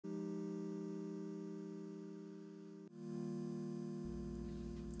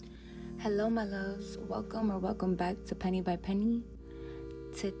Hello my loves, welcome back to Penny by Penny.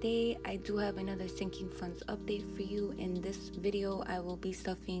 Today I do have another sinking funds update for you. In this video I will be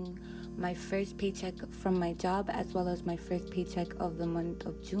stuffing my first paycheck from my job as well as my first paycheck of the month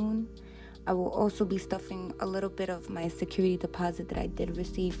of June. I will also be stuffing a little bit of my security deposit that I did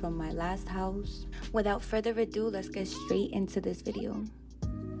receive from my last house. Without further ado, let's get straight into this video.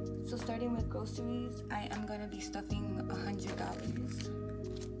 So starting with groceries, I am going to be stuffing $100.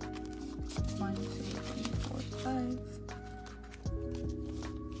 1, 2, 3, 4, 5.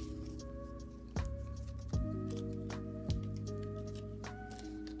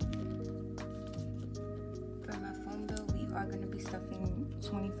 For my phone bill, we are going to be stuffing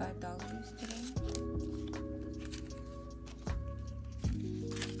 $25 today.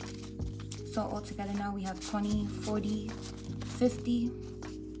 So altogether now we have 20, 40, 50.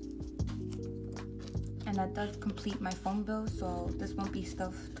 And that does complete my phone bill, so this won't be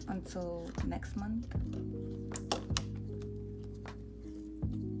stuffed until next month.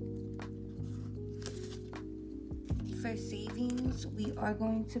 For savings, we are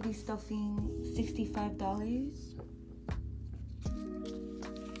going to be stuffing $65.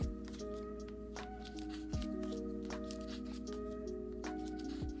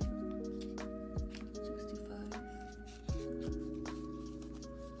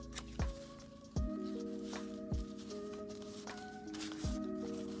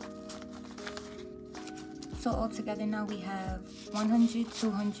 So altogether now we have 100,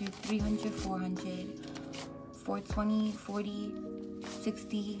 200, 300, 400, 420, 40,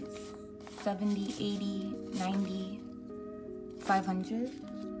 60, 70, 80, 90, 500.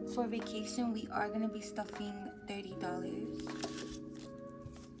 For vacation, we are going to be stuffing $30.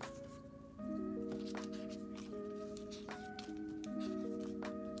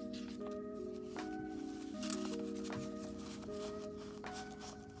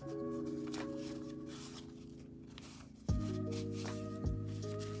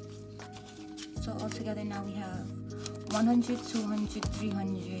 So altogether now we have 100, 200,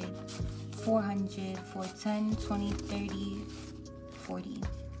 300, 400, 410, 20, 30, 40,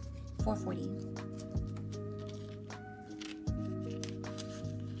 440.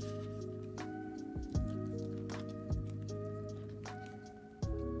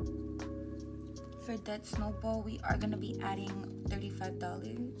 For Dead Snowball, we are going to be adding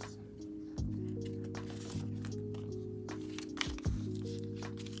 $35.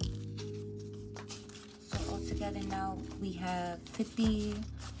 Together now we have 50,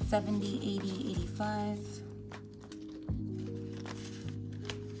 70, 80, 85.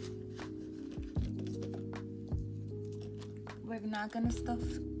 We're not gonna stuff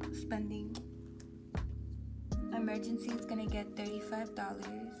spending. Emergency is gonna get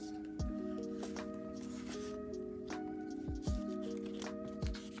 $35.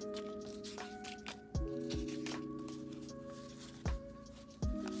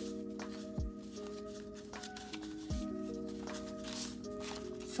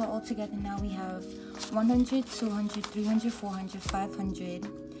 So altogether now we have 100, 200, 300, 400, 500,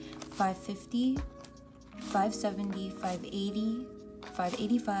 550, 570, 580,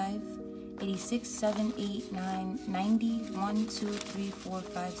 585, 86, 7, 8, 9, 90, 1, 2, 3, 4,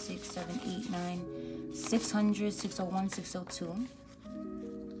 5, 6, 7, 8, 9, 600, 601, 602.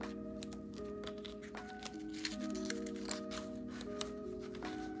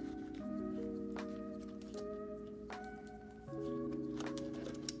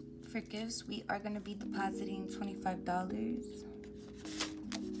 For gifts, we are going to be depositing $25.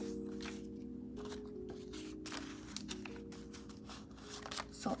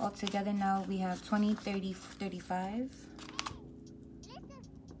 So altogether now we have 20, 30, 35.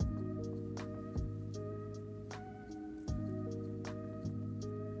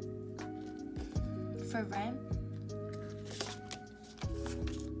 For rent,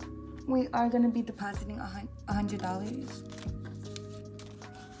 we are going to be depositing $100.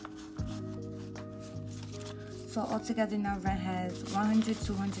 So altogether now rent has 100,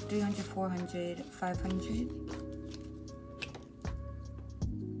 200, 300, 400, 500.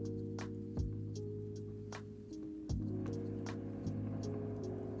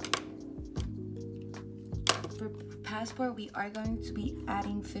 For passport, we are going to be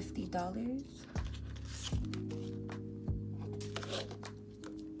adding $50.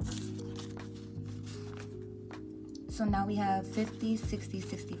 So now we have 50, 60,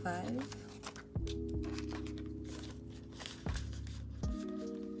 65.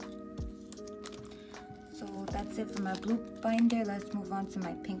 That's it for my blue binder. Let's move on to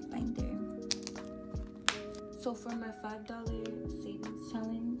my pink binder. So for my $5 savings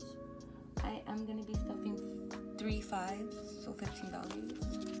challenge, I am going to be stuffing 3 5s, so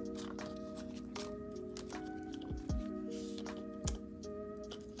 $15.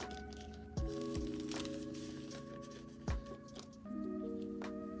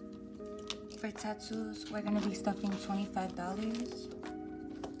 For tattoos, we're gonna be stuffing $25.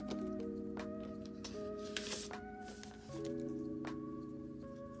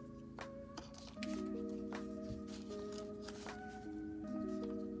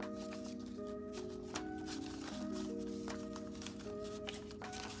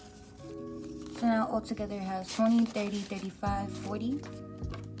 So now altogether it has 20, 30, 35, 40.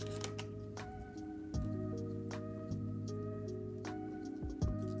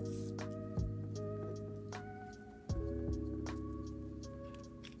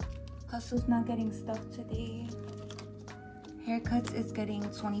 Hustle's not getting stuffed today. Haircuts is getting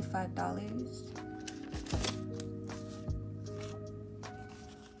 $25.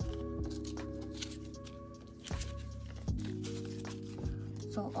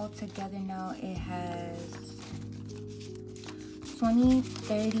 So altogether now it has 20,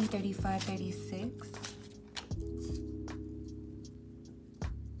 30, 35, 36.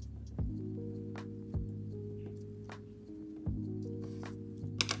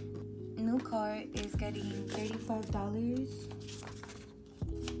 New car is getting $35.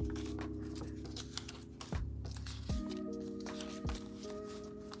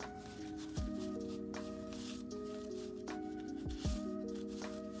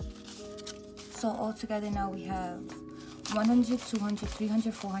 So altogether now we have 100, 200,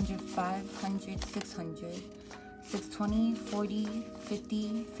 300, 400, 500, 600, 620, 40,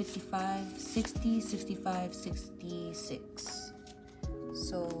 50, 55, 60, 65, 66.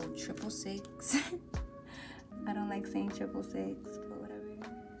 So 666. I don't like saying 666, but whatever.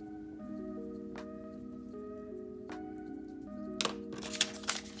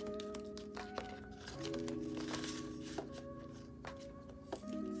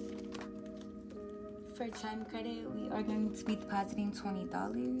 For Chime credit, we are going to be depositing $20.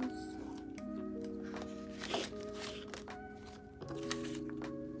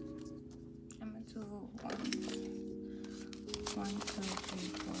 I'm gonna do 1, 2, 3,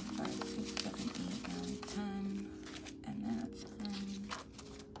 4, 5, 6, 7, 8, 9, 10, and now 10.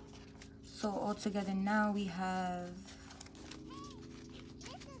 So altogether now we have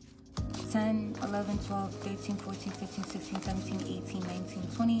 10, 11, 12, 13, 14, 15, 16, 17, 18, 19,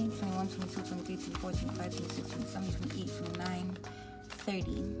 20, 21, 22, 23, 24, 25, 26, 27, 28, 29,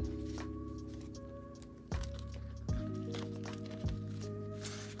 30.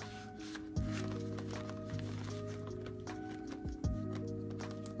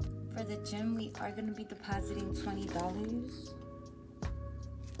 For the gym, we are going to be depositing $20.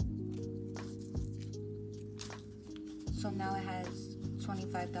 So now it has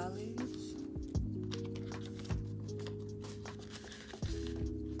 $25.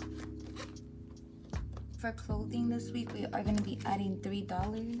 For clothing this week, we are going to be adding $3.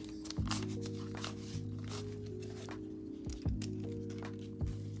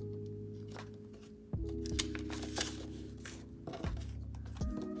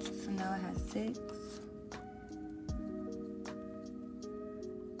 So now it has 6.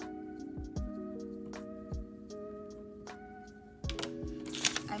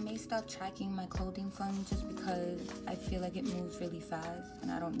 I may stop tracking my clothing fund just because I feel like it moves really fast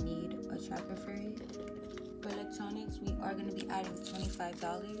and I don't need a tracker for it. For electronics, we are going to be adding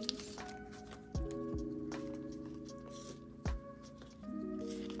 $25.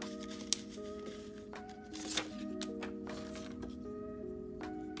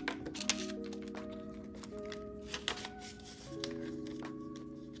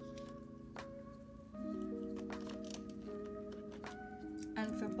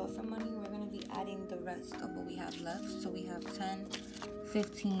 And for buffer money, we're going to be adding the rest of what we have left. So we have 10,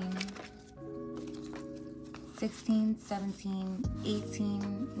 15, 16, 17,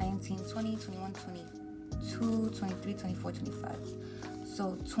 18, 19, 20, 21, 22, 23, 24, 25.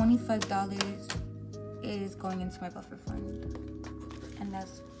 So $25 is going into my buffer fund. And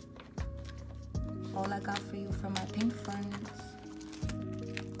that's all I got for you from my pink funds.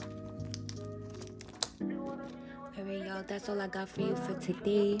 Alright y'all, that's all I got for you for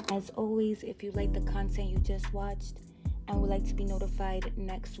today. As always, if you like the content you just watched and would like to be notified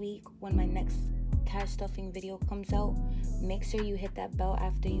next week when my next cash stuffing video comes out, make sure you hit that bell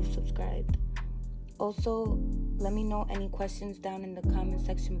after you subscribed. Also, let me know any questions down in the comment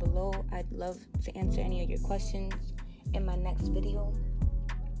section below. I'd love to answer any of your questions in my next video.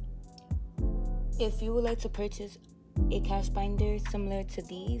 If you would like to purchase a cash binder similar to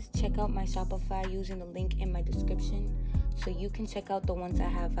these, check out my Shopify using the link in my description so you can check out the ones I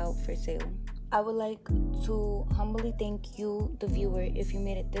have out for sale. I would like to humbly thank you, the viewer, if you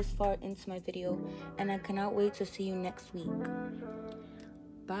made it this far into my video, and I cannot wait to see you next week.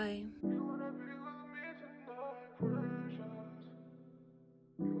 Bye.